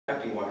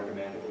projecting water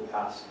demand over the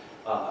past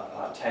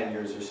 10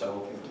 years or so,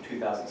 looking from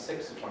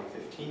 2006 to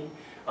 2015,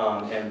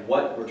 and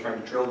what we're trying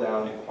to drill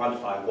down and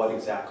quantify what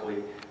exactly,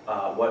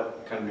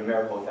 what kind of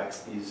numerical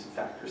effects these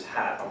factors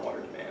had on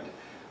water demand.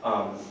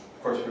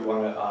 Of course, we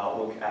want to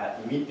look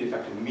at the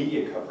effect of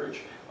media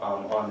coverage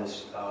on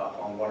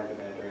water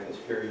demand during this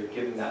period,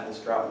 given that this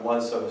drought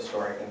was so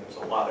historic and there's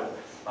a lot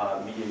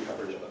of media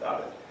coverage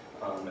about it.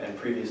 And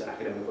previous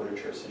academic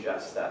literature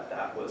suggests that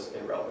that was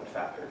a relevant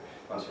factor.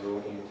 So we're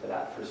looking into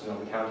that for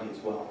Sonoma County as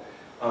well.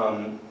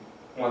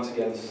 Once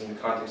again, this is in the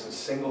context of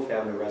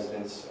single-family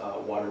residence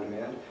water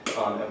demand,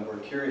 and we're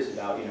curious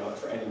about,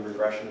 for any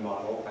regression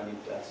model, any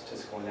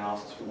statistical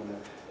analysis, we want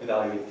to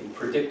evaluate the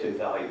predictive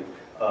value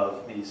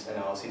of these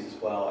analyses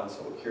as well. And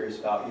so we're curious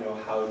about,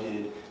 how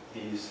did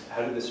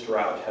this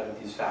drought, how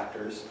did these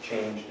factors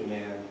change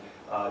demand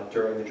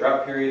during the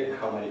drought period, and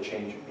how might it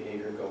change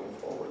behavior going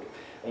forward?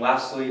 And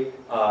lastly,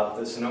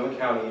 the Sonoma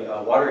County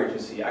Water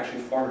Agency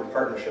actually formed a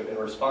partnership in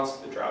response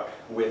to the drought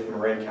with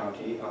Marin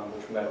County,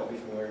 which we might all be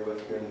familiar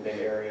with here in the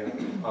Bay Area.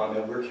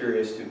 And we're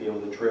curious to be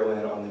able to drill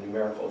in on the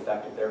numerical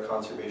effect of their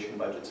conservation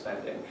budget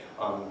spending.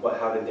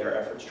 How did their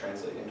efforts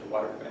translate into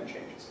water demand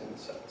changes in the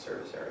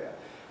service area?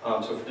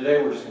 So for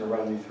today, we're just going to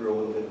run you through a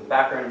little bit of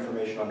background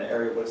information on the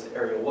area. What does the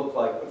area look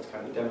like? What's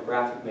kind of the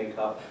demographic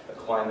makeup, the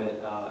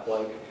climate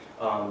like?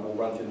 We'll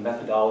run through the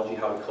methodology,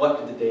 how we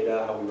collected the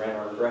data, how we ran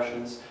our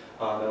regressions.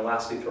 And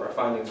lastly, through our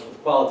findings,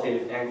 both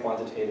qualitative and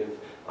quantitative,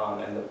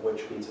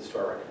 which leads us to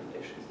our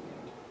recommendations in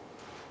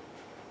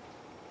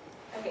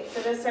the end. Okay,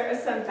 so to start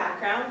with some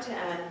background,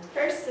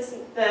 first,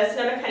 the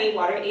Sonoma County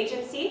Water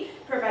Agency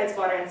provides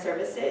water and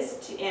services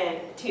to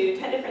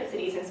 10 different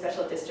cities and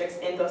special districts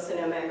in both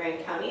Sonoma and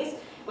Marin counties,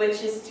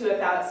 which is to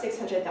about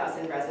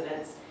 600,000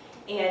 residents.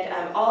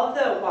 And all of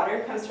the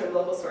water comes from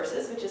local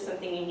sources, which is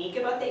something unique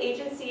about the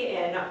agency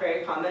and not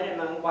very common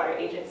among water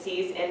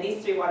agencies. And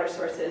these three water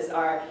sources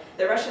are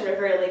the Russian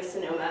River, Lake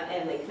Sonoma,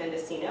 and Lake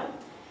Mendocino.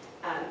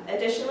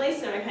 Additionally,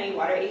 Sonoma County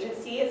Water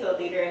Agency is a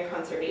leader in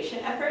conservation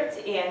efforts,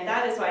 and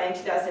that is why in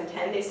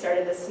 2010 they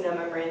started the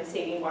Sonoma Marin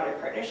Saving Water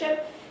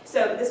Partnership.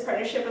 So this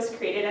partnership was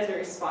created as a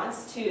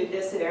response to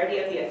the severity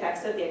of the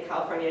effects of the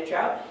California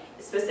drought,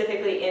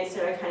 specifically in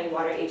Sonoma County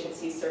Water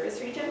Agency's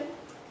service region.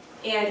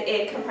 And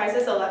it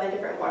comprises 11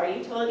 different water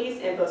utilities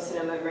in both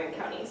Sonoma and Marin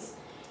counties.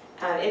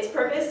 Its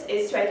purpose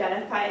is to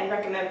identify and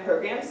recommend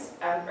programs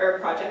or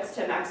projects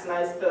to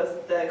maximize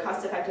both the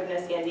cost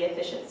effectiveness and the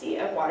efficiency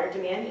of water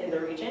demand in the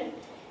region.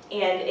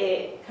 And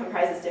it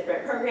comprises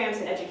different programs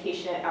and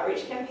education and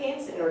outreach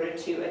campaigns in order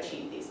to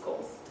achieve these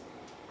goals.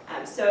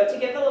 So to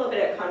give a little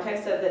bit of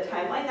context of the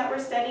timeline that we're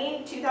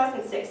studying,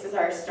 2006 is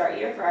our start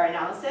year for our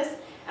analysis,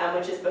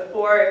 which is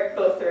before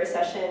both the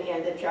recession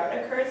and the drought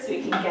occurred, so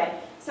we can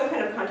get some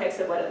kind of context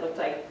of what it looked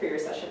like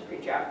pre-recession,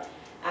 pre-drought.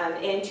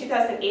 In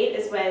 2008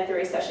 is when the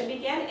recession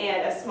began,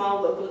 and a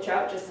small local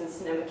drought just in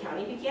Sonoma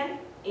County began.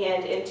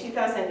 And in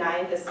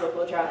 2009, this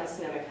local drought in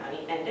Sonoma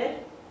County ended.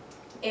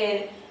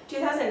 In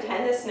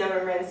 2010, the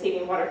Sonoma Marin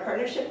Saving Water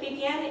Partnership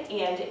began,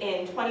 and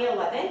in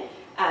 2011,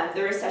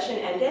 the recession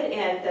ended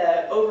and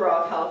the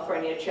overall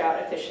California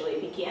drought officially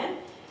began.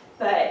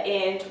 But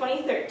in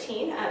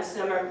 2013,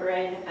 Sonoma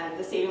Marin,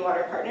 the Saving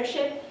Water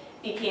Partnership,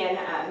 began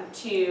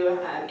to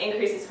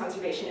increase its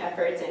conservation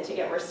efforts and to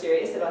get more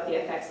serious about the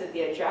effects of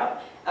the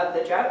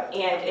drought.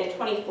 And in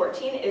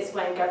 2014 is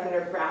when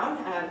Governor Brown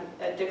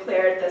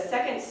declared the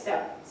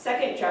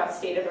second drought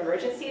state of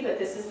emergency, but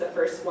this is the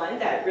first one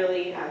that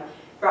really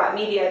brought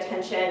media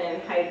attention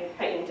and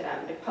heightened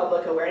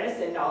public awareness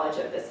and knowledge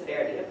of the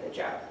severity of the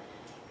drought.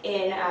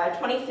 In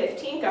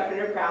 2015,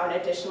 Governor Brown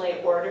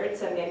additionally ordered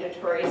some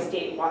mandatory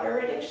state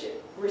water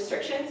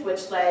restrictions,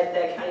 which led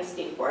the County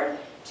State Board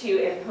to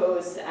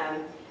impose a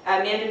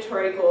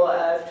mandatory goal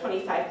of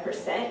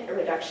 25%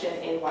 reduction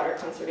in water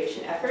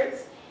conservation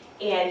efforts.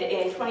 And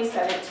in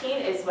 2017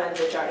 is when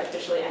the drought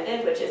officially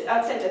ended, which is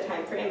outside the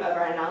time frame of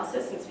our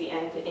analysis since we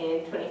end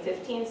in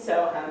 2015.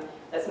 So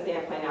that's something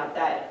I point out,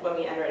 that when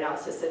we end our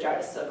analysis, the drought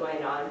is still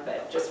going on,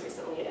 but just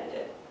recently it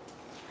ended.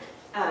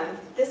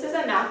 This is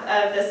a map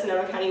of the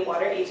Sonoma County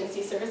Water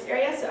Agency service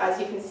area. So as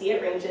you can see,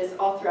 it ranges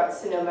all throughout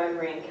Sonoma and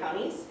Marin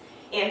counties.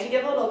 And to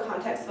give a little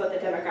context about the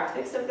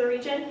demographics of the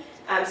region,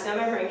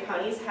 Sonoma and Marin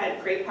counties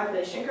had great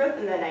population growth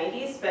in the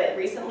 90s, but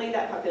recently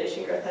that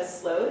population growth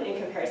has slowed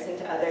in comparison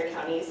to other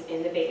counties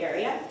in the Bay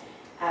Area.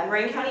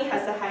 Marin County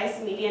has the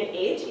highest median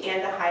age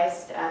and the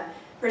highest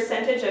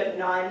percentage of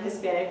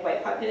non-Hispanic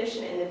white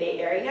population in the Bay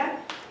Area.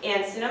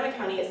 And Sonoma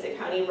County is the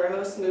county where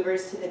most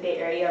movers to the Bay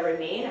Area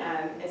remain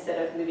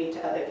instead of moving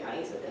to other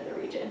counties within the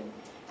region.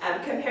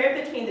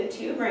 Compared between the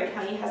two, Marin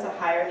County has a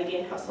higher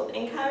median household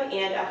income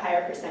and a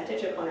higher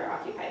percentage of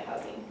owner-occupied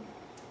housing.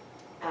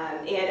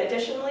 And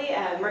additionally,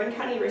 Marin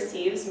County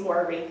receives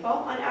more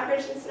rainfall on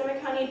average than Sonoma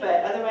County,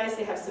 but otherwise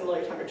they have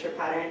similar temperature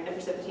pattern and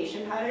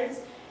precipitation patterns.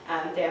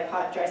 They have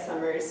hot, dry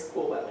summers,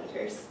 cool, wet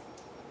winters.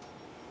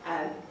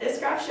 This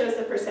graph shows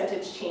the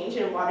percentage change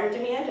in water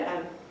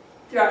demand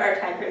throughout our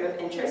time frame of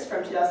interest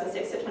from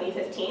 2006 to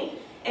 2015.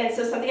 And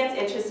so something that's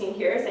interesting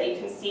here is that you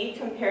can see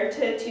compared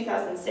to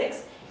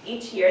 2006,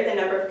 each year the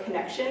number of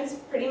connections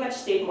pretty much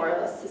stayed more or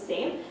less the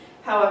same.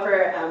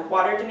 However,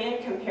 water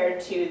demand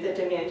compared to the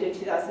demand in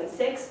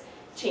 2006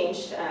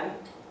 changed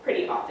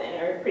pretty often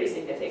or pretty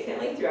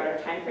significantly throughout our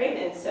time frame,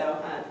 and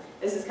so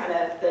this is kind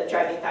of the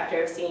driving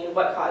factor of seeing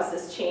what caused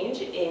this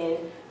change in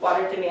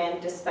water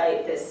demand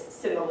despite this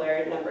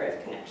similar number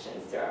of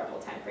connections throughout our whole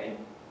time frame.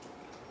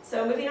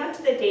 So moving on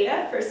to the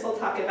data, first we'll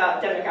talk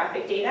about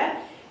demographic data.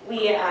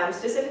 We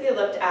specifically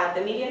looked at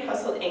the median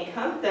household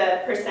income,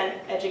 the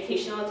percent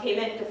educational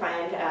attainment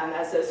defined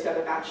as those who have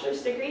a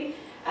bachelor's degree,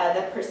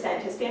 the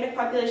percent Hispanic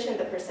population,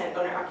 the percent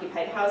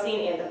owner-occupied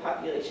housing, and the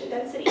population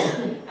density.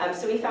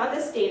 So we found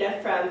this data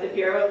from the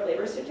Bureau of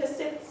Labor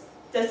Statistics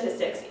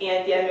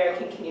and the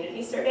American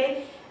Community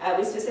Survey.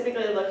 We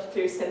specifically looked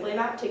through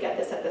SimplyMap to get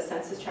this at the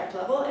census tract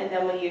level, and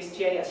then we used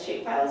GIS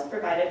shapefiles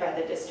provided by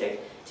the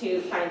district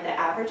to find the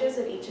averages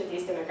of each of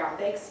these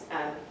demographics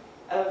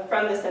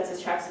from the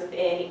census tracts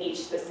within each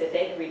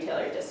specific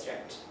retailer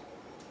district.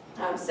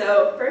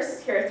 So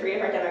first, here are three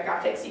of our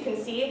demographics. You can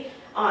see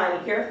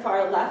on your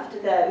far left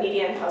the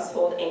median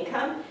household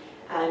income.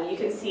 You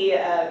can see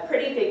a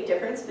pretty big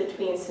difference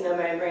between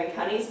Sonoma and Marin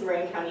counties.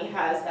 Marin County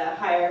has a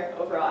higher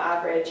overall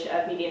average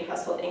of median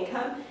household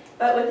income,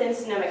 but within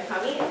Sonoma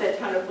County, the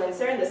town of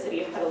Windsor and the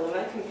city of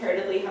Petaluma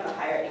comparatively have a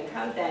higher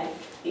income than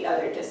the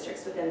other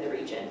districts within the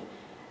region.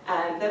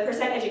 The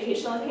percent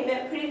educational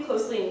attainment pretty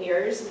closely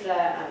mirrors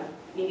the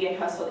median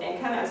household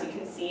income. As you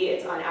can see,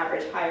 it's on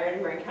average higher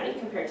in Marin County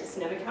compared to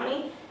Sonoma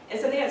County. And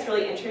something that's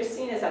really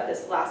interesting is that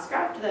this last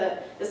graph, the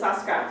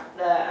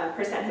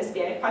percent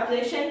Hispanic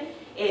population,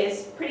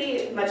 is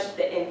pretty much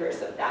the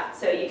inverse of that.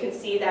 So you can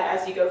see that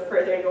as you go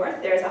further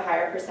north, there's a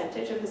higher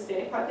percentage of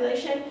Hispanic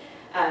population.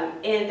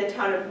 In the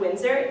town of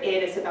Windsor,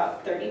 it is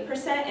about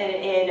 30%, and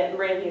in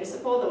Marin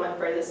Municipal, the one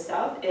furthest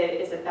south, it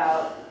is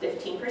about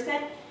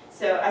 15%.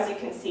 So as you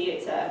can see,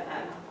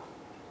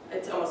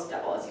 it's almost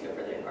double as you go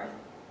further north.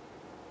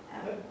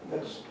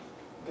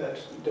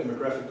 That's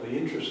demographically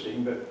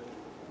interesting, but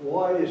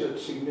why is it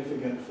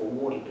significant for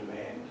water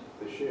demand,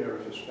 the share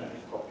of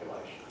Hispanic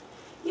population?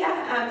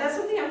 Yeah, that's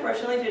something,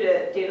 unfortunately, due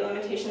to data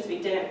limitations, we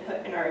didn't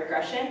put in our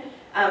regression,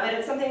 but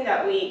it's something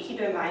that we keep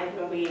in mind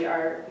when we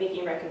are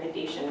making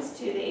recommendations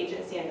to the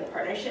agency and the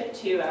partnership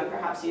to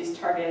perhaps use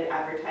targeted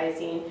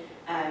advertising,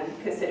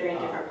 considering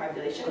different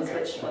populations,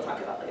 which we'll talk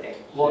about later.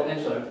 Well, and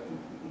so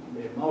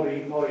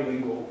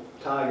multilingual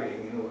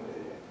targeting,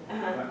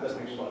 that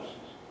makes a lot of sense.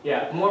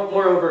 Yeah,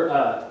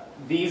 moreover,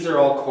 these are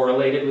all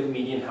correlated with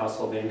median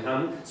household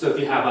income. So if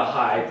you have a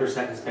high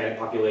percent Hispanic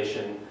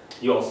population,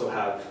 you also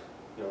have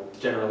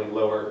generally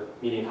lower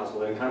median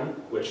household income,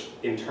 which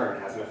in turn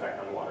has an effect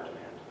on water demand.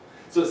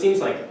 So it seems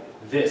like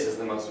this is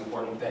the most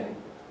important thing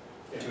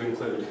to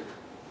include.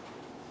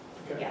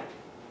 Okay.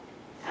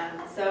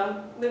 Yeah.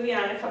 So moving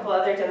on, a couple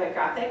other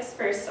demographics.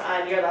 First,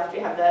 on your left, we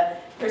have the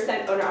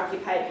percent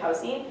owner-occupied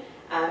housing.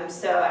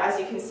 So as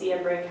you can see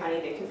in Marin County,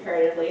 they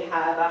comparatively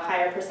have a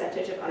higher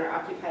percentage of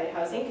owner-occupied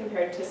housing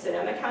compared to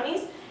Sonoma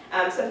counties.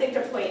 Something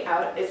to point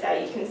out is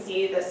that you can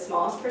see the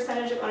smallest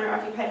percentage of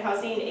owner-occupied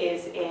housing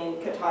is in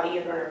Cotati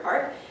and Werner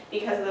Park.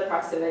 Because of the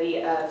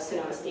proximity of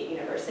Sonoma State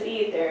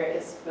University, there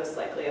is most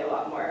likely a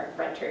lot more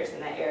renters in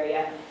that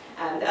area.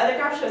 The other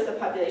graph shows the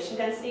population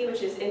density,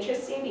 which is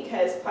interesting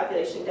because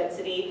population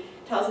density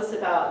tells us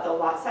about the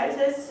lot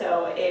sizes.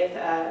 So if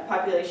a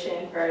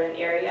population or an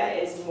area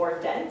is more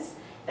dense,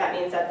 that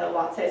means that the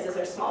lot sizes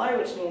are smaller,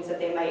 which means that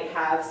they might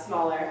have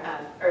smaller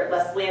or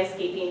less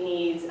landscaping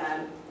needs,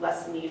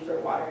 less need for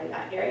water in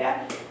that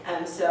area.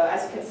 So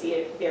as you can see,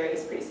 it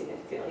varies pretty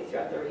significantly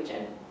throughout the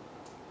region.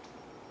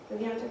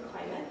 Moving on to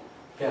climate.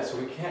 Yeah, so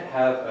we can't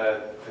have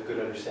a good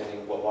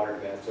understanding of what water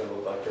demand is going to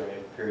look like during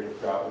a period of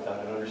drought without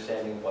an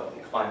understanding of what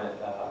the climate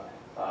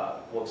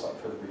looks like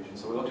for the region.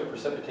 So we looked at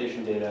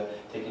precipitation data,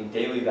 taking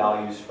daily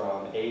values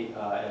from 8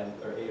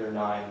 or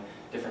 9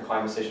 different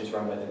climate stations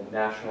run by the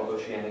National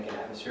Oceanic and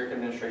Atmospheric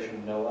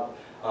Administration, NOAA,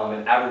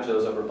 and average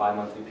those over a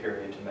bi-monthly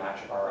period to match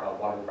our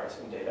water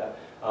pricing data.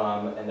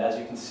 And as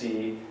you can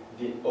see,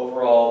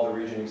 overall the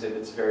region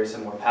exhibits very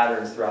similar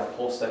patterns throughout the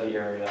whole study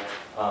area,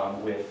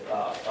 with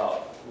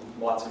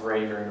lots of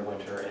rain during the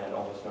winter and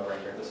almost no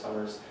rain during the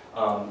summers.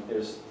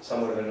 There's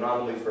somewhat of an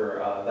anomaly for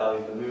Valley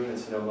of the Moon and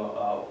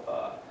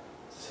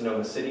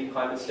Sonoma City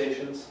climate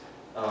stations.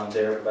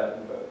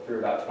 Through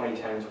about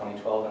 2010 and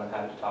 2012, and I'm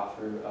happy to talk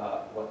through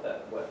what's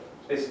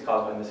basically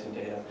caused by missing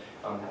data.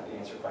 I'm happy to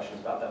answer questions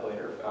about that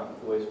later,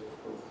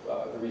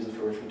 the reasons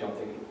for which we don't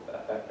think it would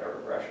affect our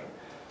regression.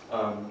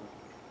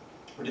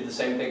 We did the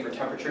same thing for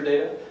temperature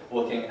data,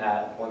 looking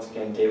at, once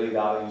again, daily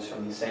values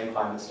from these same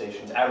climate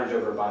stations, average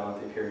over a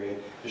bi-monthly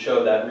period, to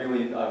show that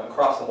really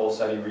across the whole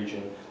study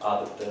region,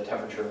 the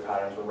temperature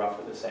patterns were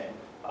roughly the same.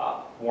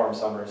 Warm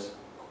summers,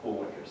 cool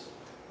winters.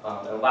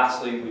 And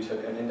lastly, we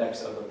took an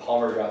index of the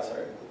Palmer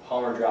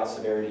Drought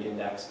Severity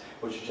Index,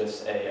 which is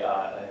just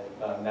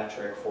a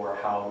metric for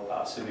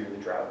how severe the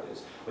drought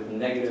is, with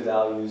negative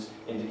values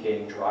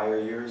indicating drier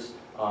years.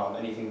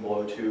 Anything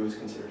below 2 is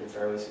considered a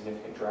fairly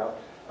significant drought.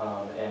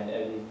 and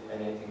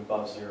anything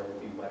above 0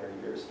 would be wetter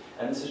years.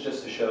 And this is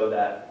just to show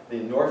that the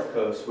north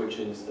coast, which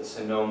is the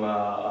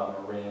Sonoma,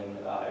 Marin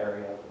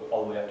area,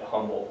 all the way up to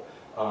Humboldt,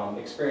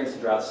 experienced a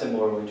drought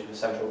similarly to the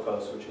central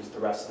coast, which is the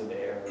rest of the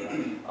Bay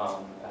Area,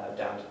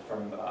 down to,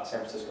 from San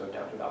Francisco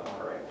down to about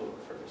Monterey, a little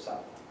further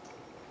south.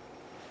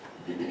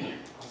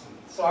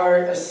 So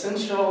our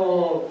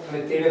essential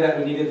kind of data that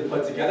we needed to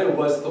put together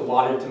was the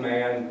water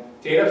demand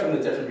data from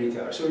the different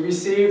retailers. So we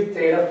received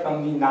data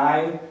from the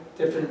 9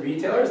 different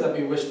retailers that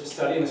we wished to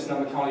study in the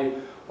Sonoma County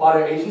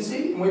Water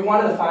Agency, and we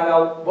wanted to find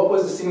out what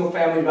was the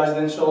single-family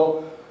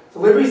residential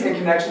deliveries and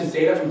connections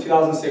data from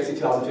 2006 to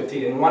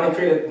 2015, and we wanted to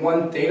create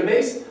one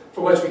database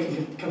for which we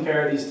can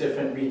compare these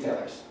different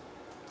retailers.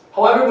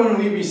 However, when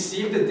we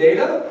received the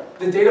data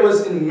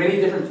was in many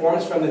different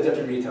forms from the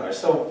different retailers.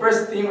 So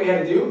first thing we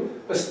had to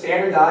do was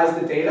standardize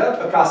the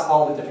data across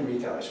all the different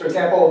retailers. For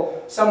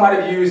example, some might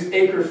have used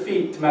acre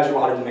feet to measure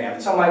water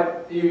demand. Some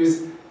might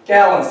use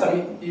gallons,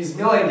 some use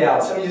million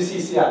gallons, some use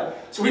CCF.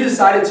 So we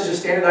decided to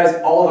just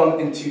standardize all of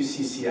them into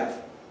CCF.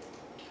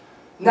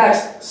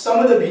 Next, some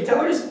of the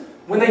retailers,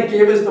 when they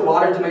gave us the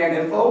water demand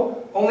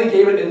info, only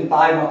gave it in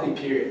bi-monthly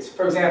periods.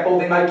 For example,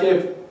 they might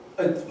give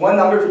one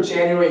number for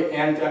January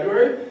and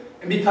February,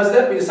 and because of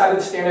that, we decided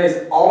to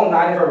standardize all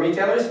 9 of our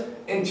retailers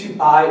into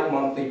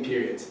bi-monthly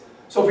periods.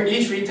 So for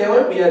each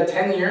retailer, we had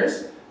 10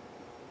 years.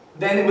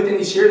 Then within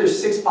each year, there's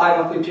 6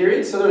 bi-monthly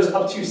periods, so there's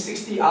up to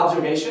 60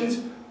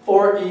 observations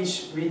for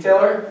each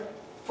retailer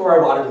for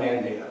our water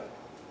demand data.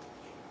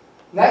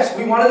 Next,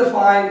 we wanted to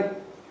find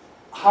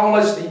how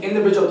much the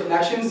individual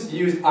connections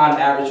used on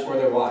average for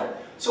their water.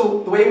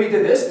 So the way we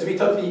did this is we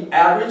took the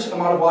average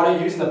amount of water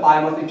used in the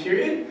bi-monthly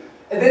period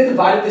and then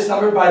divided this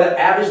number by the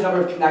average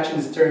number of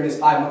connections during this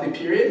bi-monthly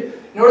period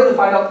in order to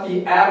find out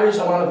the average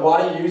amount of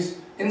water used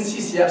in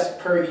CCFs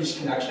per each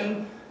connection.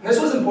 And this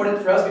was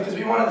important for us because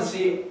we wanted to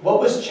see what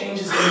was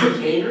changes in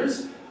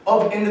behaviors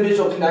of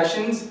individual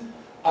connections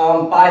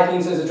by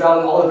things as a drought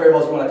and all the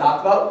variables we want to talk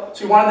about.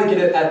 So we wanted to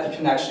get it at the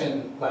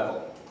connection level.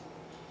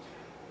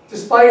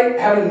 Despite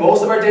having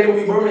most of our data,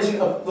 we were missing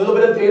a little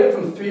bit of data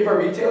from 3 of our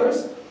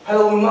retailers,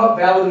 Petaluma,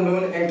 Valley of the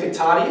Moon, and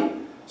Katati.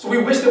 So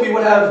we wish that we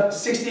would have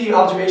 60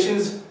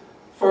 observations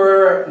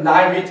for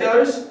 9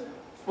 retailers,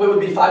 it would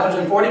be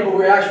 540, but we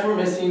were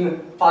missing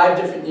 5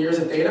 different years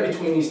of data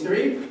between these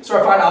 3. So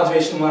our final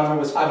observation number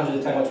was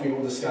 510, which we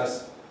will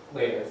discuss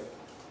later.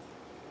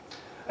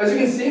 As you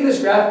can see in this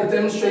graph, it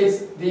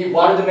demonstrates the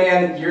water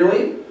demand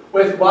yearly,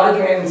 with water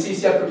demand and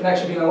CCF per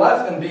connection being on the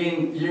left and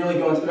being yearly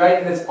going to the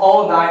right, and it's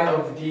all 9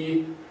 of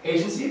the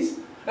agencies.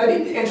 I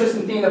think the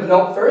interesting thing of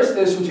note first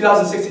is from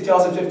 2006 to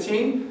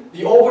 2015,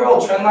 the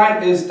overall trend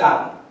line is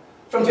down.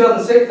 From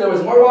 2006, there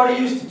was more water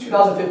use, to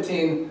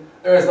 2015,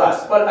 there is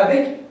less. But I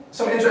think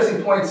some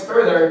interesting points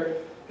further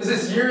is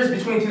this years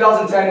between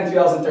 2010 and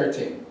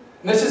 2013.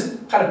 And this is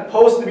kind of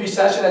post the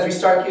recession as we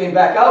start getting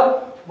back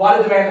up,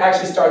 water demand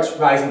actually starts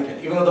rising again,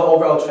 even though the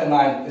overall trend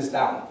line is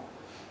down.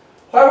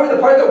 However,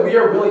 the part that we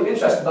are really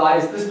interested by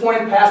is this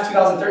point past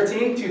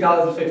 2013,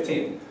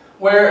 2015,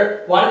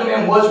 where water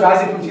demand was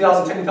rising from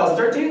 2010 to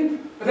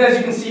 2013, but then as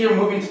you can see, you're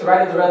moving to the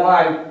right of the red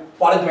line,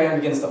 water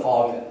demand begins to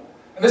fall again.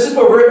 And this is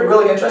where we're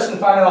really interested in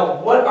finding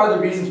out what are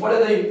the reasons, what are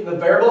the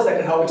variables that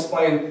can help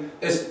explain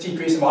this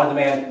decrease in water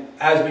demand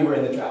as we were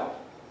in the drought.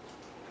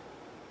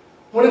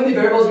 One of the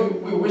variables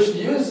we wish to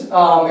use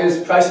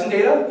is pricing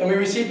data, and we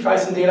received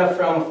pricing data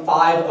from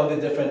 5 of the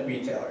different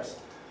retailers.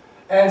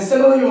 And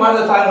similarly, we wanted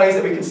to find ways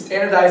that we can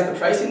standardize the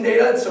pricing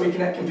data so we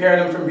can compare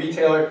them from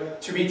retailer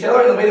to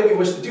retailer. And the way that we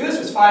wish to do this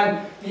was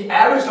find the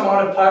average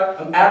amount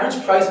of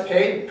average price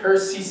paid per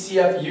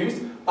CCF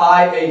used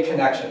by a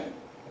connection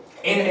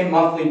in a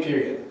monthly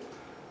period.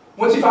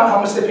 Once we found how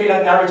much they paid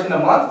on average in a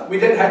month, we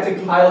then had to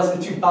compile this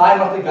into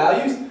bi-monthly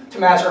values to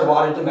match our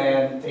water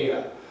demand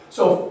data.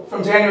 So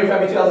from January,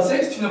 February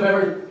 2006 to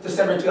November,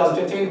 December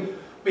 2015,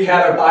 we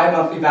had our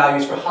bi-monthly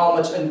values for how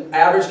much an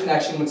average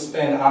connection would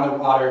spend on the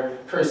water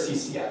per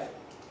CCF.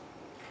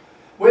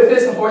 With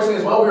this, unfortunately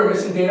as well, we were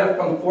missing data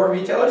from 4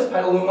 retailers,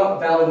 Petaluma,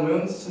 Valley of the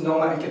Moon,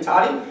 Sonoma, and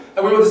Katati,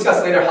 and we will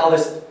discuss later how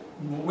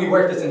we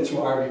work this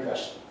into our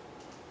regression.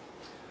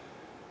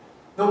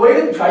 The way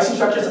that pricing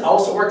structures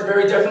also worked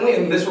very differently,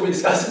 and this will be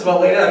discussed as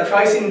well later, that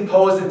pricing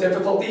posed a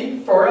difficulty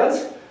for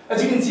us.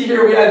 As you can see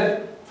here, we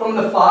had, from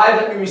the 5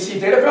 that we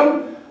received data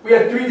from, we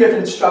had 3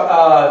 different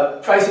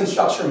pricing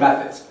structure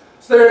methods.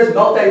 So there is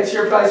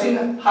multi-tier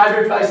pricing,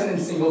 hybrid pricing,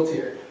 and single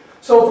tier.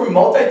 So for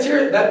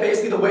multi-tier, that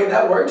basically the way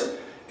that works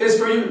is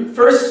for your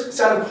first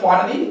set of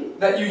quantity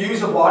that you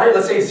use of water,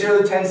 let's say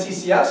 0 to 10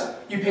 CCFs,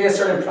 you pay a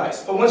certain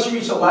price. But once you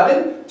reach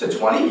 11 to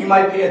 20, you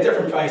might pay a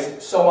different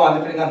price, so on,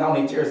 depending on how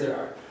many tiers there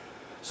are.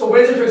 So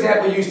Windsor, for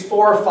example, used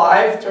 4 or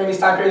 5 during this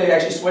time period. They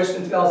actually switched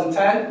in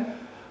 2010.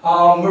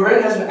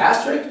 Marin has an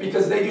asterisk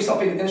because they do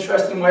something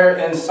interesting where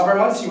in summer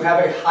months you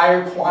have a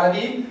higher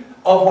quantity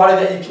of water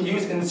that you can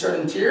use in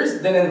certain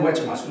tiers than in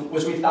winter months,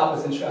 which we thought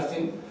was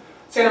interesting.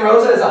 Santa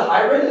Rosa is a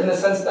hybrid in the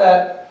sense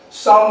that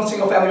some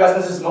single-family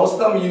residences, most of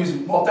them use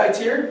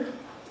multi-tier,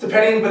 but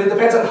it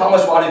depends on how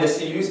much water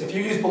they use. If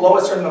you use below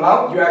a certain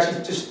amount, you're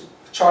actually just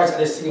charged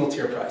at a single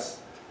tier price.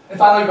 And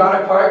finally,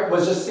 groundnut park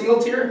was just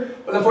single tier,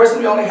 but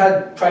unfortunately we only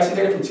had pricing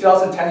data from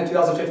 2010 to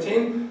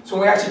 2015, so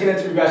when we actually get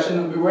into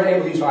regression, we weren't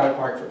able to use groundnut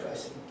park for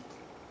pricing.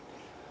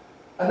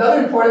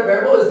 Another important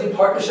variable is the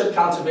partnership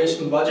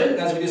conservation budget, and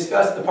as we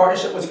discussed, the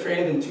partnership was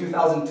created in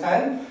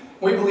 2010.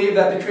 We believe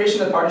that the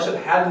creation of the partnership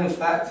had an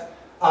effect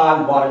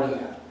on water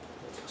demand.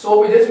 So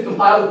what we did is we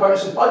compiled the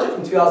partnership budget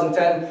from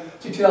 2010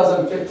 to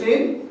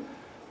 2015.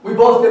 We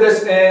both did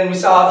this and we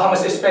saw how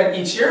much they spent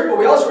each year, but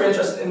we also were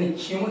interested in the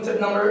cumulative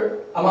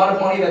amount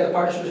of money that the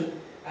partnership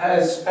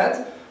has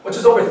spent, which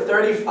is over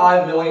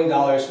 $35 million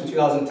from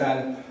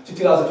 2010 to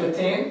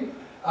 2015.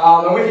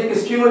 And we think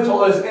this cumulative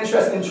total is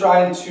interesting in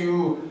trying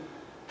to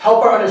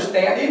help our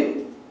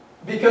understanding,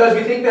 because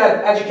we think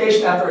that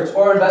education efforts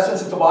or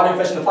investments into water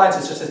efficient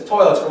appliances such as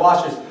toilets or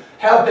washers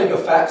have big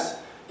effects.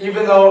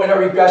 Even though in our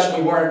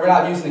regression we're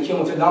not using the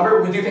cumulative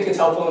number, we do think it's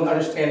helpful in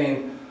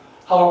understanding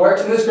how it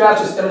works. And this graph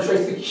just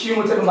demonstrates the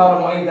cumulative amount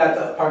of money that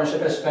the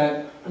partnership has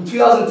spent from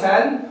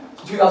 2010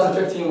 to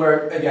 2015,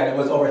 where again it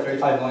was over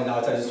 $35 million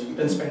that has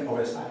been spent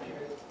over this time period.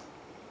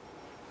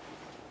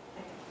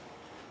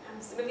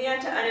 So moving on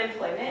to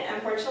unemployment,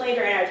 unfortunately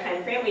during our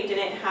time frame we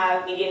didn't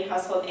have median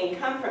household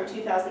income from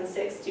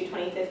 2006 to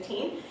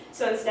 2015.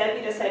 So instead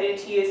we decided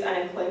to use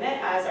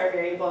unemployment as our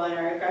variable in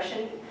our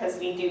regression because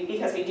we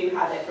do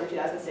have it from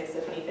 2006 to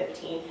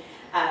 2015.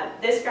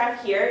 This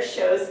graph here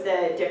shows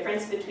the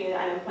difference between the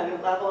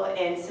unemployment level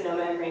in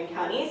Sonoma and Marin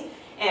counties.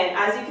 And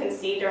as you can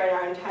see, during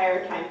our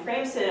entire time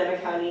frame, Sonoma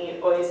County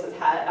always has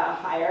had a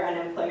higher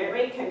unemployment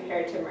rate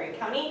compared to Marin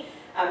County.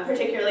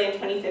 Particularly in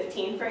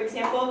 2015, for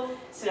example,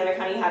 Sonoma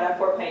County had a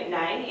 4.9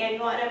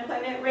 annual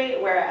unemployment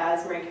rate,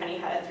 whereas Marin County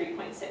had a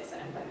 3.6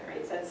 unemployment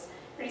rate. So that's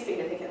pretty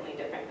significantly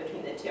different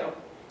between the two.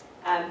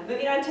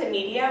 Moving on to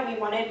media, we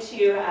wanted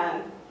to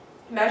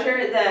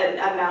measure the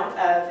amount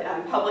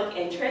of public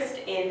interest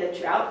in the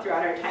drought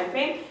throughout our time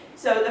frame.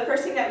 So the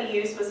first thing that we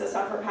used was the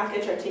software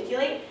package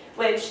Articulate,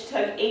 which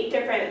took 8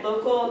 different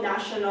local,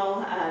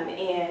 national,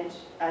 and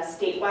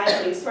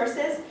statewide news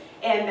sources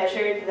and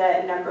measured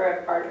the number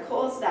of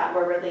articles that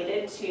were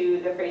related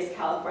to the phrase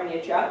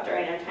California drought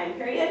during our time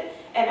period.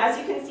 And as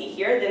you can see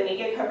here, the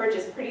media coverage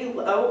is pretty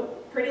low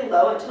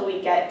until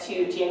we get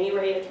to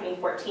January of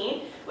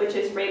 2014, which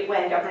is right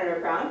when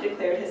Governor Brown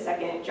declared his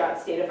second drought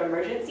state of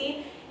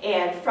emergency.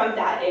 And from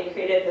that, it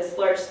created this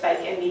large spike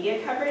in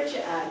media coverage,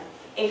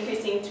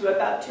 increasing to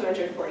about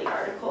 240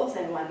 articles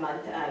in 1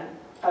 month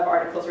of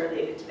articles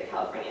related to the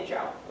California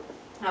drought.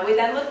 We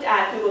then looked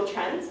at Google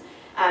Trends.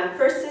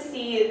 First to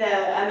see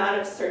the amount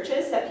of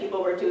searches that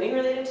people were doing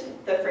related to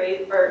the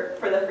phrase, or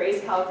for the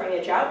phrase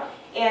California drought.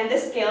 And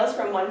this scales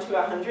from 1 to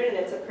 100 and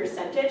it's a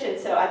percentage. And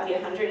so at the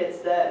 100, it's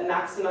the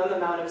maximum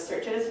amount of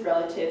searches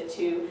relative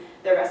to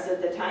the rest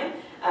of the time.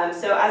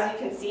 So as you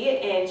can see,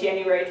 in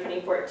January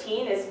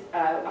 2014 is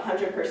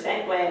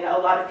 100% when a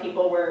lot of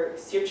people were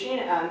searching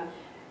on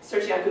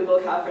Google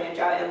California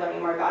drought and learning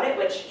more about it,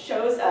 which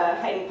shows a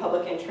heightened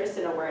public interest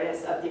and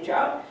awareness of the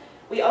drought.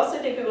 We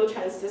also did Google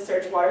Trends to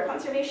search water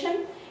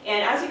conservation,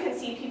 and as you can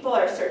see, people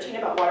are searching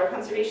about water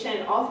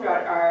conservation all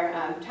throughout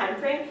our time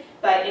frame,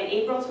 but in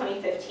April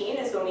 2015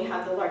 is when we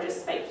have the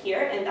largest spike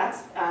here, and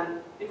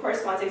it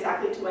corresponds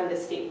exactly to when the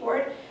state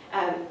board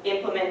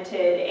implemented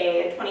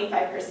a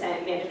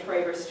 25%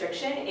 mandatory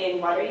restriction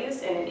in water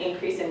use and an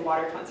increase in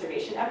water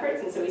conservation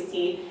efforts, and so we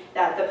see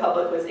that the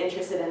public was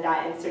interested in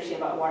that and searching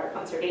about water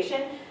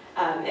conservation.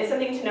 And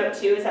something to note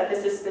too is that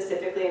this is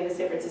specifically in the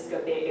San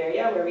Francisco Bay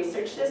Area where we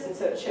researched this, and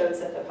so it shows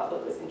that the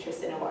public was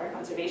interested in water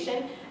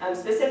conservation,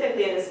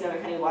 specifically in the Sonoma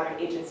County Water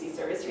Agency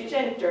service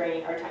region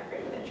during our time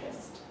frame of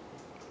interest.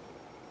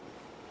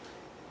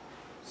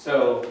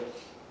 So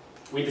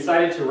we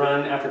decided to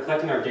run, after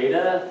collecting our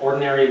data,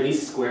 ordinary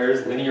least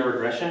squares linear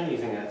regression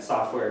using a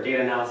software,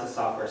 data analysis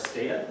software,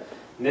 Stata.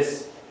 And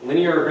this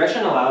linear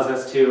regression allows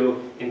us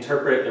to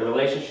interpret the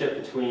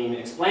relationship between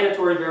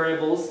explanatory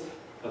variables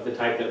of the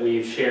type that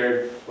we've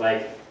shared,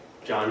 like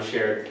John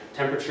shared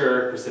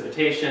temperature,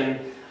 precipitation,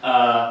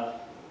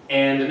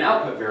 and an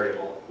output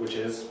variable, which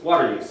is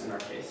water use in our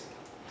case.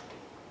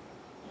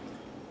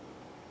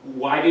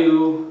 Why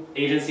do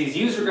agencies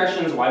use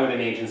regressions? Why would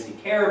an agency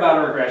care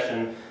about a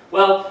regression?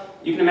 Well,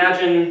 you can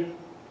imagine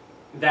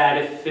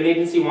that if an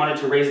agency wanted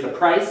to raise the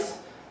price,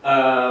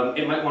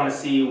 it might want to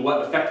see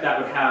what effect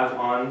that would have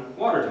on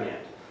water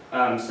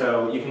demand.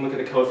 So you can look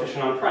at the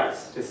coefficient on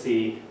price to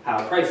see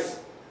how price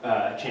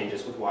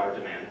changes with water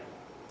demand.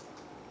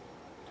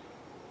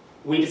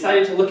 We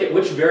decided to look at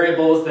which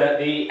variables that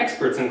the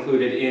experts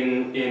included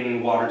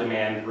in water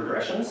demand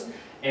regressions,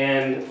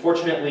 and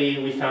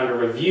fortunately we found a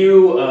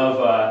review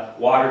of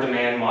water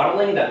demand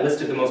modeling that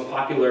listed the most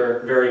popular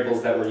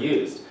variables that were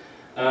used.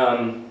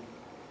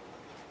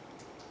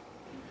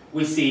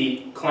 We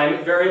see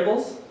climate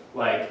variables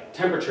like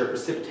temperature,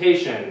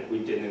 precipitation. We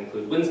didn't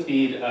include wind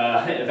speed,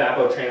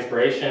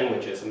 evapotranspiration,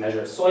 which is a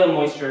measure of soil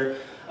moisture.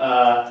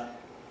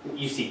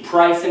 You see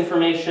price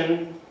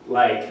information,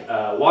 like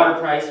water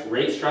price,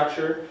 rate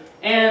structure,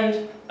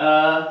 and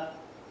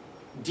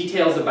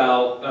details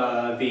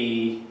about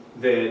the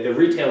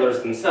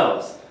retailers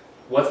themselves.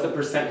 What's the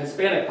percent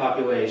Hispanic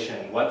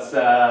population? What's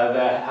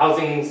the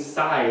housing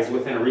size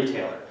within a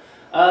retailer?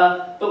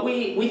 But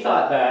we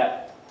thought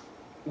that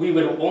we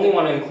would only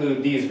want to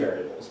include these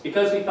variables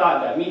because we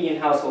thought that median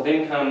household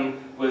income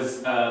was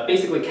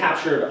basically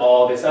captured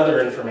all this other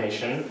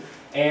information,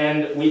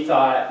 and we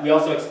thought we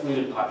also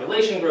excluded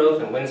population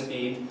growth and wind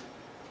speed.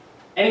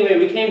 Anyway,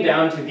 we came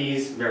down to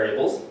these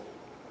variables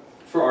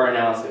for our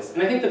analysis.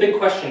 And I think the big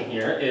question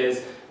here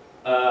is,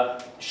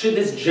 should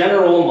this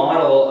general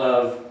model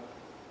of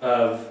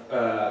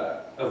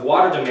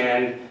water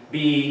demand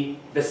be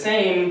the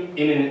same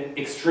in an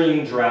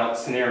extreme drought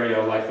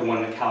scenario like the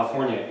one that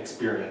California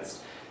experienced?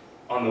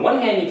 On the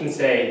one hand, you can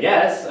say,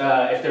 yes,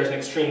 if there's an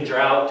extreme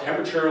drought,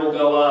 temperature will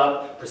go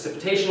up,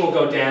 precipitation will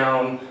go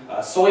down,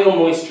 soil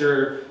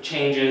moisture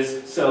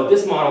changes, so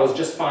this model is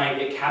just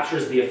fine, it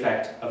captures the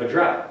effect of a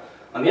drought.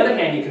 On the other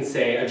hand, you can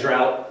say a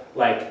drought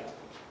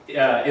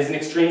is an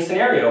extreme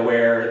scenario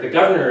where the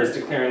governor is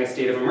declaring a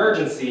state of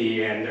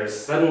emergency and there's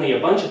suddenly a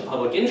bunch of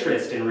public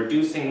interest in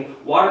reducing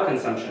water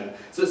consumption.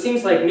 So it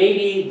seems like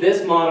maybe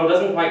this model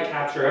doesn't quite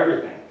capture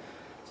everything.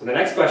 So the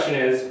next question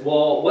is,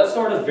 well, what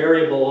sort of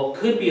variable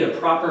could be a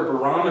proper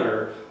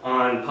barometer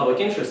on public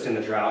interest in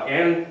the drought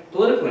and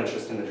political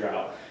interest in the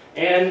drought?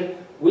 And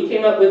we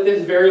came up with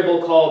this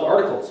variable called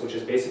articles, which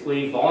is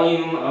basically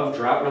volume of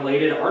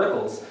drought-related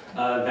articles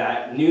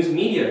that news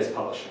media is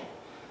publishing.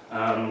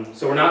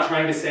 So we're not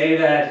trying to say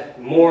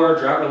that more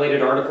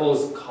drought-related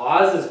articles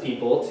causes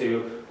people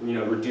to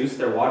reduce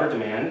their water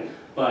demand,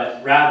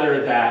 but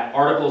rather that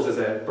articles is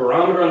a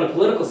barometer on the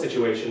political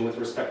situation with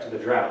respect to the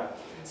drought.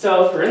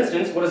 So, for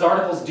instance, what does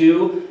articles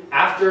do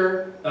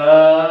after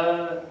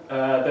the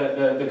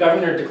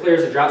governor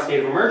declares a drought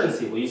state of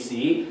emergency? Well, you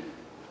see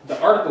the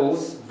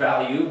articles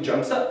value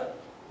jumps up,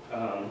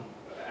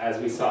 as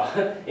we saw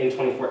in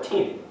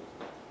 2014.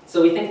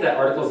 So we think that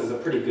articles is a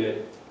pretty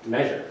good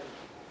measure.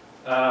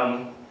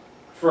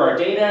 For our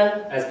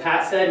data, as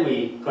Pat said,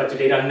 we collected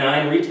data on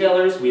 9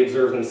 retailers. We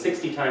observed them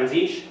 60 times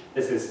each.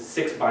 This is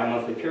 6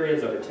 bi-monthly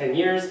periods over 10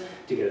 years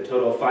to get a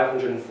total of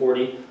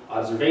 540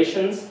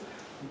 observations.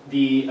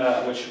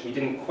 Which we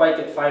didn't quite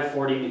get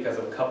 540 because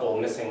of a couple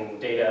missing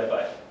data,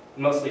 but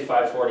mostly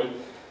 540.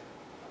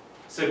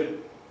 So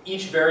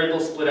each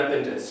variable split up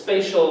into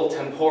spatial,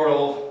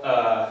 temporal,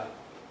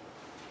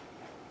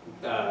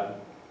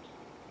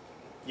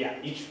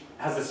 each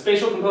has a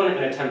spatial component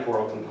and a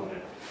temporal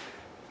component.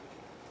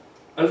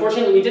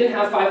 Unfortunately, we didn't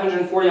have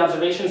 540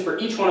 observations for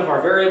each one of our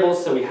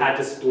variables, so we had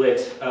to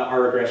split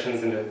our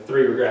regressions into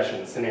 3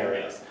 regression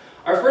scenarios.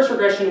 Our first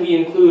regression, we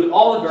include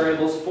all the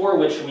variables for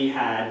which we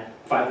had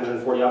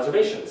 540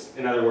 observations.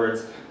 In other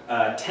words,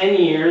 10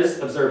 years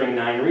observing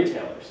 9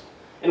 retailers.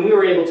 And we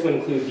were able to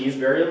include these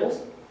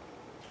variables: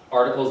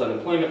 articles,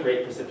 unemployment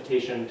rate,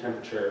 precipitation,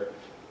 temperature,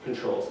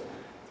 controls.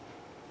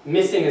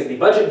 Missing is the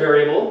budget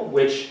variable,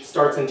 which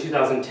starts in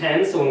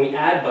 2010, so when we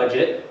add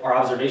budget, our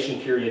observation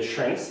period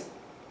shrinks,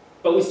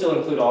 but we still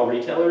include all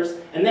retailers.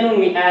 And then when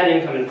we add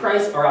income and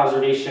price, our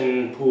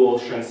observation pool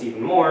shrinks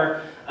even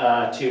more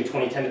to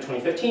 2010 to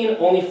 2015.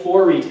 Only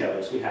 4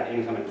 retailers we had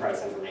income and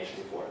price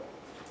information for.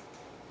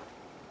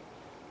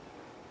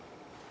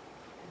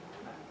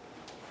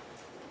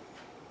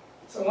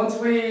 So once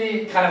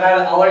we kind of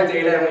had all our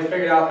data and we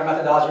figured out our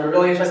methodology, we were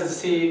really interested to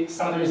see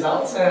some of the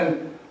results.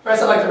 And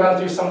first I'd like to run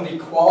through some of the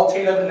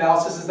qualitative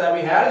analyses that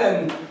we had.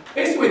 And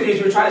basically with these,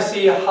 we were trying to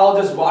see how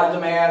does water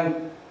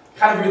demand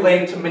kind of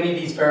relate to many of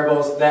these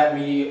variables that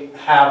we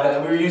have, that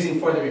we were using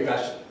for the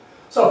regression.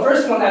 So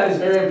first one that is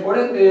very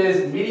important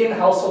is median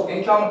household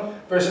income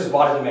versus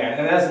water demand.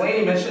 And as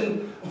Laynie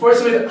mentioned,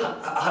 unfortunately with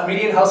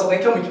median household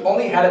income, we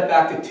only had it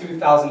back to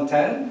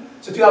 2010.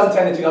 So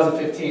 2010 to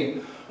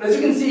 2015. But as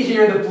you can see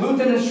here, the blue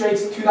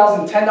demonstrates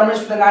 2010 numbers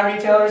for the 9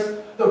 retailers.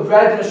 The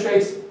red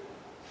demonstrates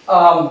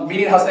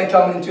median household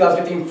income in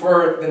 2015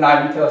 for the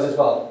 9 retailers as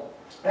well.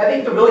 And I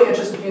think the really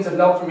interesting things of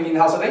note for median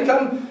household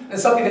income, and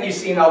something that you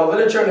see in all the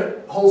literature, and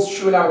it holds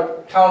true in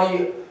our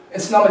county, in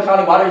Sonoma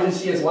County Water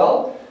Agency as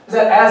well, is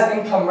that as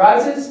income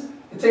rises,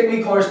 it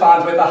typically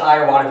corresponds with a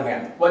higher water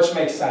demand, which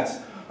makes sense.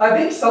 I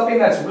think something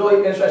that's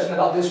really interesting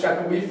about this graph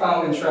that we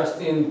found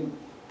interesting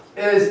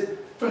is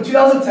from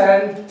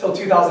 2010 till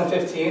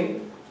 2015,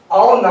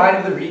 all 9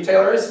 of the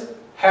retailers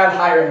had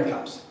higher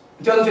incomes.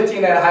 In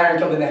 2015, they had a higher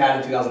income than they had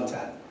in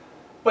 2010.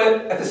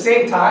 But at the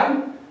same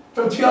time,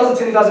 from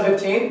 2010 to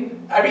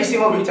 2015, every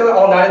single retailer,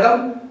 all 9 of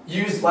them,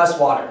 used less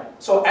water.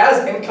 So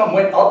as income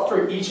went up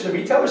for each of the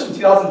retailers from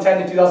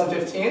 2010 to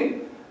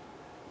 2015,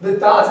 the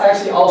dots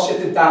actually all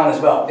shifted down as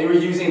well. They were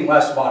using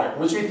less water,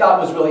 which we thought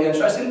was really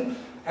interesting.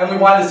 And we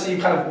wanted to see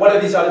kind of what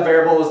are these other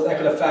variables that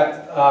could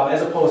affect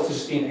as opposed to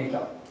just being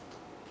income.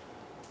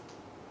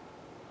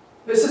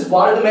 This is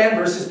water demand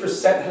versus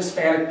percent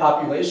Hispanic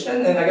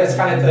population, and I guess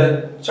kind of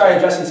to try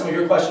addressing some of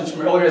your questions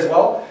from earlier as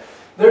well.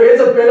 There is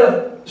a bit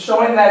of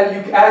showing that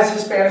as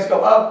Hispanics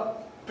go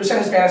up,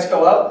 percent Hispanics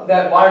go up,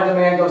 that water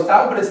demand goes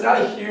down, but it's not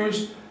a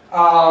huge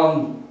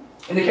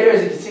indicator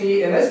as you can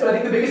see in this, but I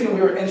think the biggest thing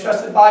we were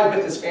interested by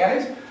with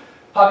Hispanic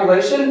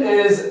population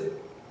is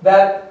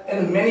that that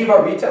in many of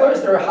our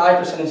retailers, there are high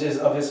percentages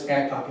of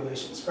Hispanic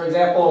populations. For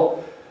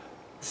example,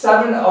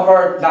 7 of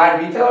our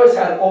 9 retailers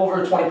had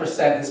over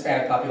 20%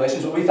 Hispanic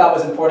populations, what we thought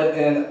was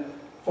important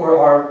for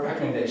our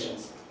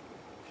recommendations.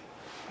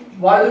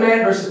 Water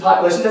demand versus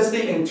population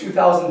density in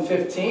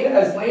 2015,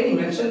 as Laynie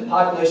mentioned,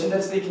 population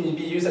density can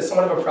be used as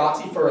somewhat of a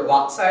proxy for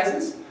lot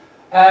sizes.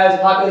 As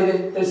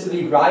population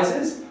density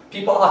rises,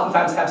 people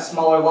oftentimes have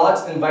smaller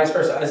lots and vice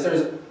versa. As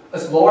there's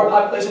a lower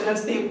population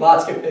density,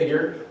 lots get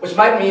bigger, which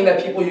might mean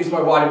that people use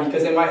more water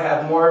because they might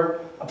have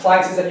more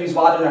appliances that use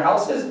water in their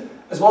houses,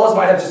 as well as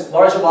might have just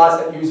larger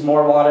lots that use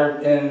more water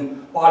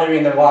in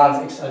watering their lawns,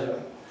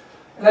 etc.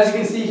 And as you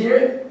can see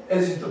here,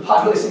 as the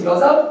population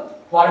goes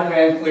up, water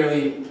demand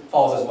clearly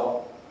falls as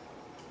well.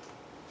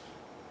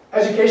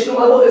 Educational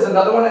level is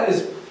another one that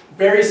is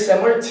very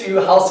similar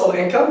to household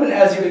income, and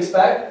as you'd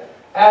expect,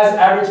 as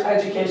average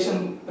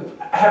education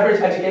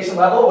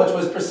level, which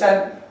was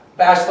percent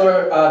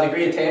bachelor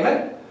degree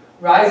attainment,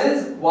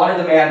 rises, water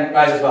demand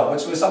rises as well,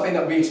 which was something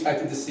that we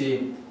expected to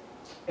see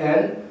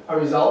in our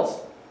results.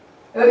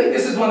 And I think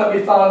this is one that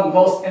we found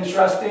most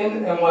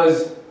interesting and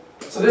was,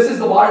 so this is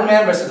the water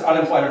demand versus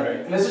unemployment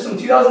rate. And this is from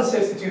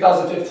 2006 to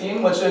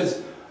 2015, which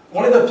is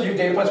one of the few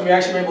data points we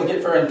actually were able to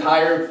get for our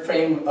entire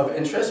frame of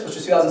interest, which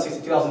was 2006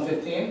 to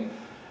 2015.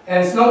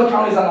 And Sonoma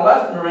County is on the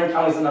left and Marin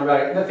County is on the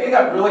right. And the thing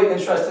that really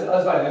interested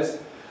us by this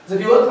is if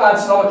you look at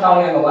Sonoma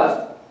County on the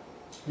left,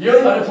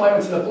 yearly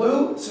unemployment is in the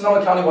blue,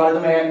 Sonoma County water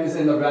demand is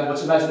in the red, which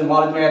is measured in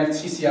water demand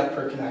TCF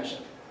per connection.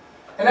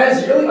 And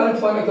as yearly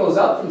unemployment goes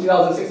up from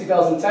 2006 to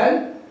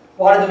 2010,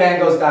 water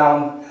demand goes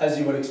down as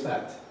you would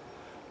expect.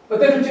 But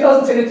then from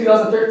 2010 to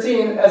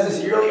 2013, as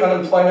this yearly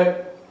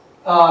unemployment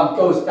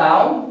goes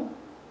down,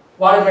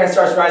 water demand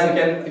starts rising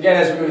again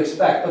as we would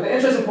expect. But the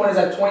interesting point is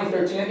at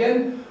 2013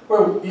 again,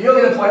 where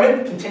yearly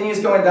unemployment continues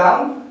going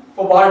down,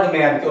 but water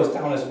demand goes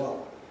down as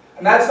well.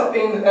 And that's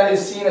something that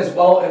is seen as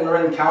well in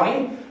Marin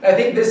County. And I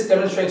think this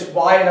demonstrates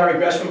why in our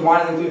regression we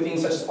wanted to include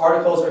things such as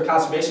articles or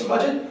conservation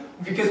budget,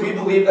 because we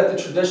believe that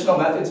the traditional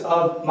methods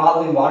of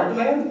modeling water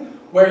demand,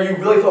 where you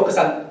really focus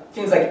on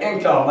things like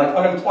income, like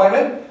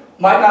unemployment,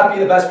 might not be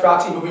the best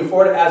proxy moving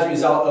forward as a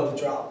result of the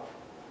drop.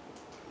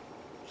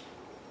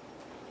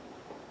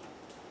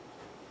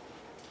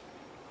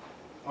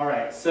 All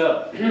right,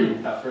 so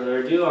without further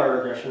ado, our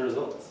regression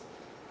results.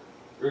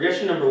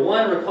 Regression number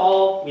 1,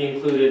 recall we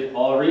included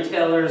all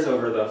retailers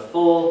over the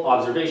full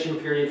observation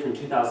period from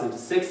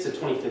 2006 to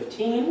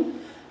 2015,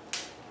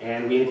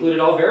 and we included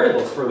all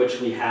variables for which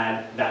we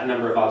had that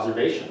number of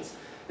observations.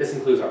 This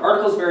includes our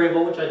articles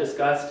variable, which I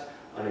discussed,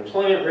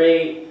 unemployment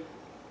rate,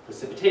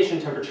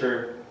 precipitation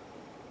temperature,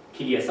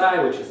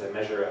 PDSI, which is a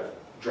measure of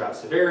drought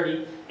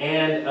severity,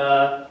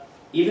 and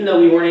even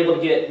though we weren't able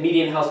to get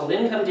median household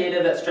income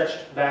data that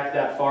stretched back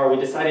that far, we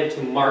decided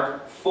to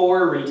mark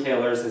 4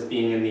 retailers as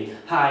being in the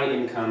high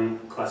income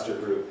cluster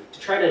group to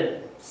try to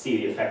see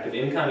the effect of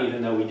income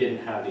even though we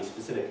didn't have the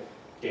specific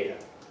data.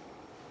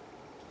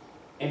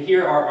 And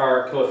here are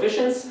our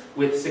coefficients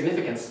with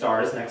significant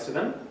stars next to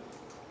them.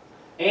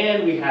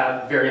 And we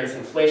have variance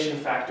inflation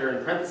factor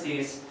in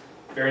parentheses.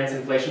 Variance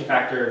inflation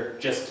factor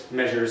just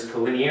measures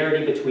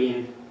collinearity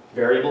between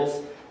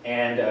variables,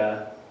 and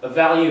a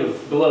value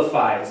of below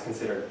 5 is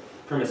considered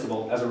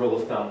permissible as a rule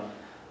of thumb.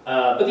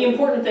 But the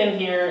important thing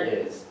here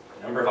is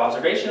the number of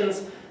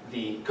observations,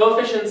 the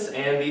coefficients,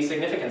 and the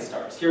significant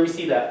stars. Here we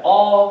see that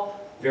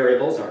all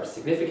variables are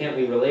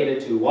significantly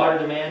related to water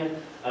demand,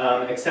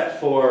 except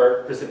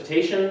for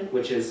precipitation,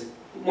 which is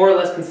more or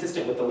less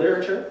consistent with the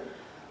literature.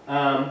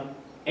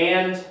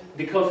 And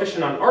the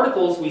coefficient on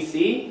articles, we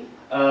see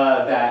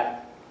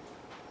that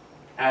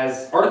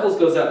as articles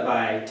goes up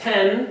by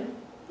 10,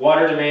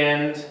 water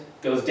demand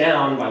goes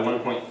down by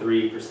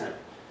 1.3%.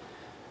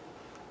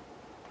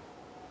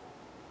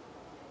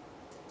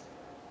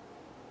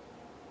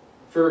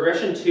 For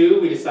regression 2,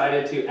 we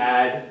decided to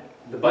add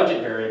the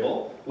budget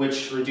variable,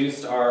 which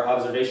reduced our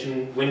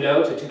observation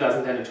window to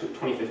 2010 to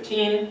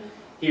 2015.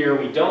 Here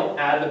we don't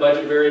add the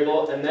budget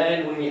variable, and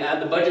then when we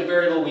add the budget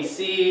variable, we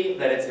see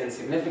that it's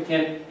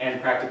insignificant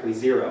and practically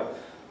 0.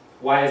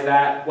 Why is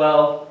that?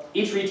 Well,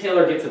 each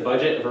retailer gets a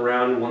budget of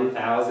around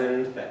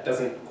 1,000 that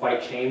doesn't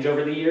quite change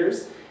over the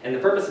years. And the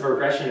purpose of a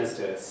regression is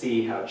to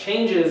see how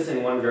changes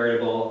in one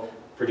variable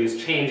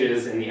produce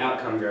changes in the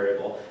outcome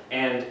variable.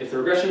 And if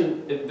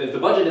the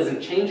budget isn't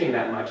changing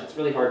that much, it's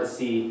really hard to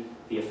see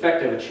the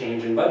effect of a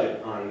change in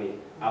budget on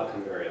the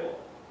outcome variable.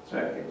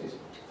 Sorry, just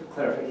for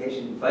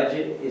clarification,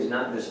 budget is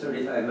not this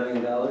 $35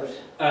 million?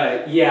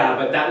 Yeah,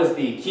 but that was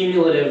the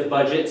cumulative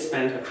budget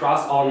spent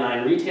across all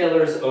 9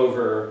 retailers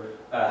over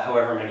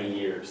however many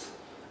years.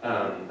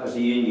 So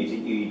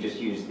you just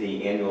use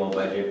the annual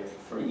budget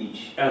for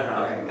each?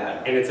 Okay, got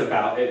it. And it's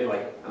about, it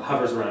like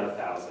hovers around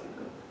 1,000.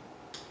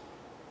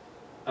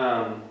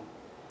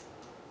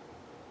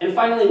 And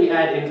finally we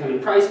add income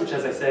and price, which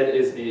as I said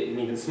is an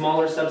even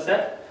smaller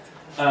subset.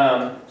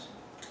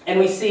 And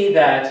we see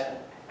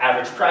that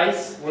average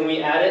price, when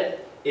we add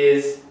it,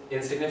 is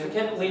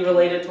insignificantly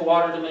related to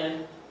water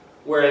demand,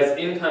 whereas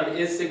income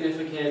is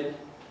significant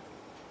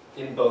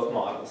in both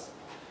models.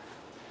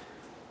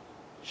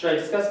 Should I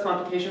discuss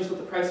complications with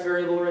the price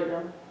variable right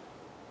now?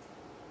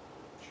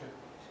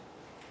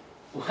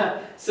 Sure.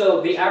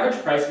 So the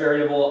average price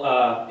variable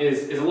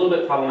is a little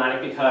bit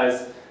problematic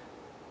because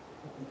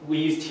we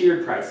use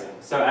tiered pricing.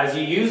 So as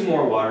you use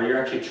more water, you're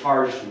actually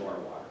charged more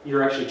water.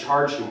 You're actually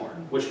charged more,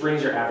 which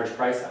brings your average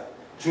price up.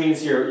 Which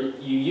means you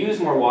use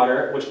more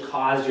water, which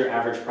caused your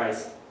average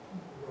price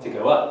to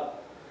go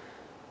up.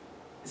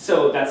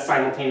 So that's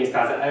simultaneous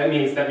cause. That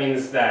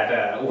means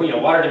that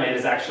water demand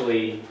is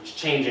actually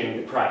changing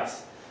the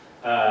price.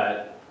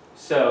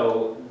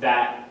 So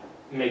that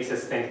makes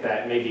us think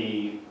that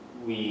maybe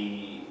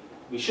we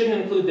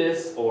shouldn't include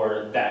this,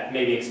 or that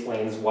maybe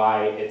explains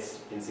why it's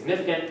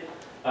insignificant.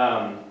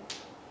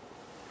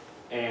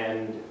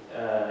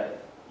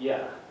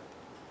 Yeah,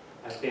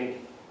 I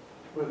think.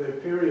 Were there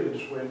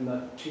periods when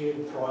the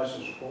tiered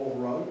prices all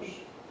rose?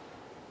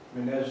 I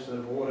mean, as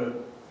the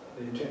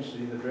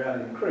intensity of the drought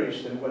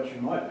increased, then what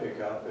you might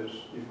pick up is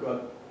you've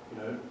got,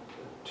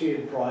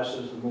 tiered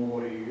prices. The more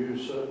water you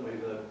use, certainly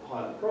the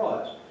higher the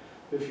price.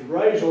 If you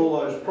raise all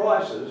those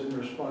prices in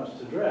response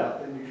to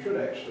drought, then you should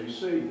actually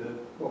see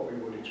what we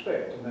would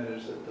expect, and that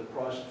is that the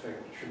price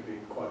effect should be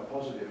quite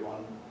positive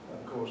on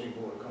causing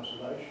water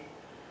conservation.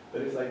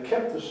 But if they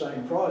kept the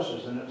same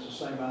prices, then it's the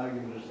same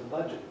argument as the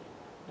budget.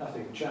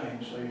 Nothing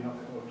changed, so you're not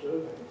going to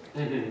observe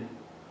anything. Mm-hmm.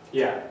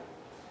 Yeah,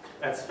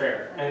 that's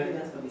fair. I think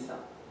that's going to be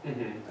something.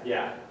 Mm-hmm.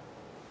 Yeah.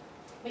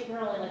 But you're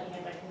only looking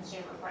at the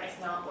consumer price,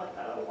 not what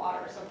the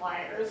water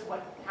suppliers,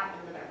 what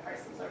happened to their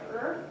prices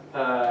over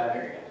the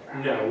period of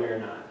the drought. No, we're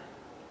not.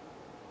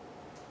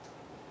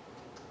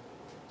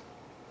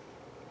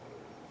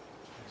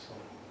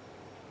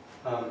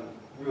 Excellent.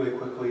 Really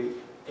quickly,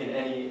 in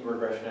any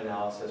regression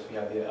analysis, we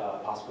have the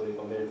possibility of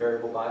omitted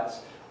variable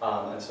bias.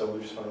 And so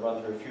we just want to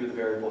run through a few of the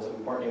variables that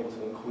we weren't able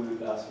to include.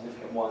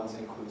 Significant ones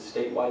include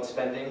statewide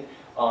spending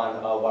on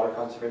water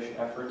conservation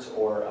efforts,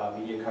 or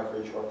media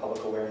coverage, or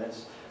public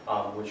awareness,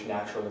 which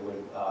naturally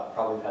would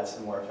probably have had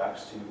similar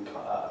effects to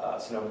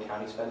Sonoma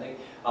County spending.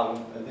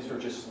 And these were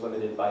just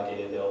limited by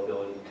data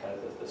availability, kind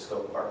of the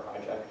scope of our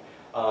project.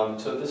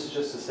 So this is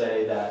just to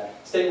say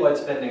that statewide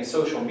spending,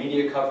 social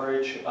media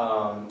coverage,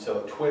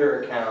 so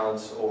Twitter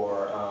accounts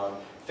or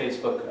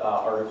Facebook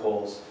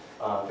articles,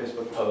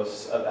 Facebook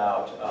posts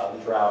about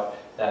the drought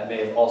that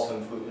may have also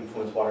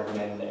influenced water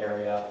demand in the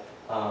area,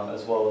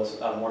 as well as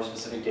more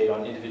specific data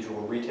on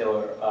individual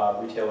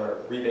retailer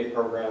rebate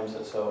programs,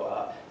 and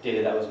so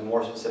data that was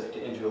more specific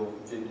to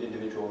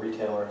individual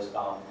retailers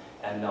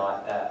and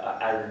not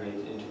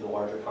aggregated into the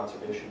larger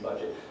conservation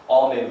budget,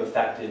 all may have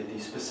affected the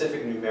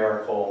specific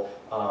numerical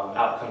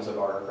outcomes of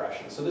our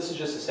regression. So this is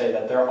just to say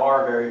that there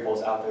are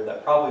variables out there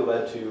that probably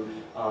led to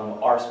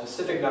our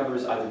specific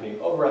numbers either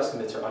being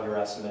overestimates or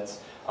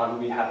underestimates.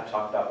 We have to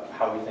talk about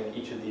how we think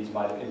each of these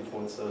might have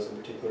influenced those in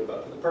particular,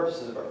 but for the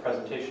purposes of our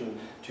presentation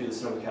to the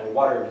Sonoma County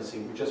Water Agency,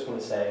 we just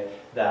want to say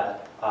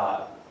that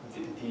our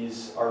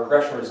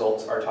regression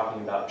results are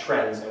talking about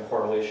trends and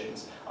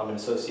correlations and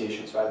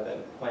associations rather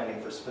than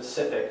planning for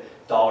specific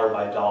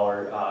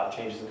dollar-by-dollar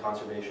changes in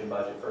conservation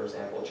budget, for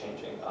example,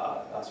 changing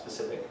a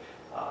specific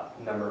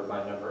number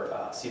by number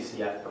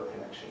CCF per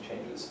connection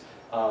changes.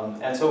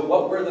 And so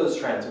what were those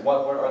trends?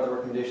 What are the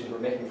recommendations we're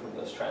making from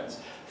those trends?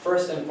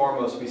 First and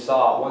foremost, we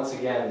saw, once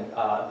again,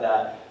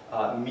 that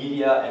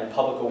media and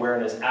public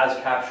awareness, as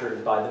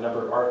captured by the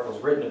number of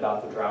articles written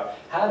about the drought,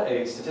 had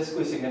a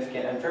statistically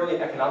significant and fairly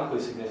economically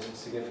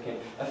significant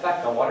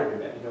effect on water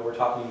demand. We're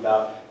talking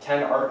about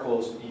 10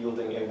 articles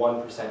yielding a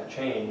 1%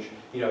 change,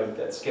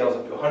 that scales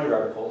up to 100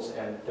 articles,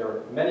 and there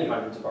are many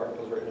hundreds of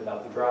articles written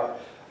about the drought,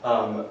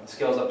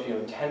 scales up to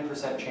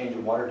 10% change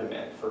in water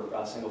demand for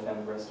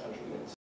single-family residential units.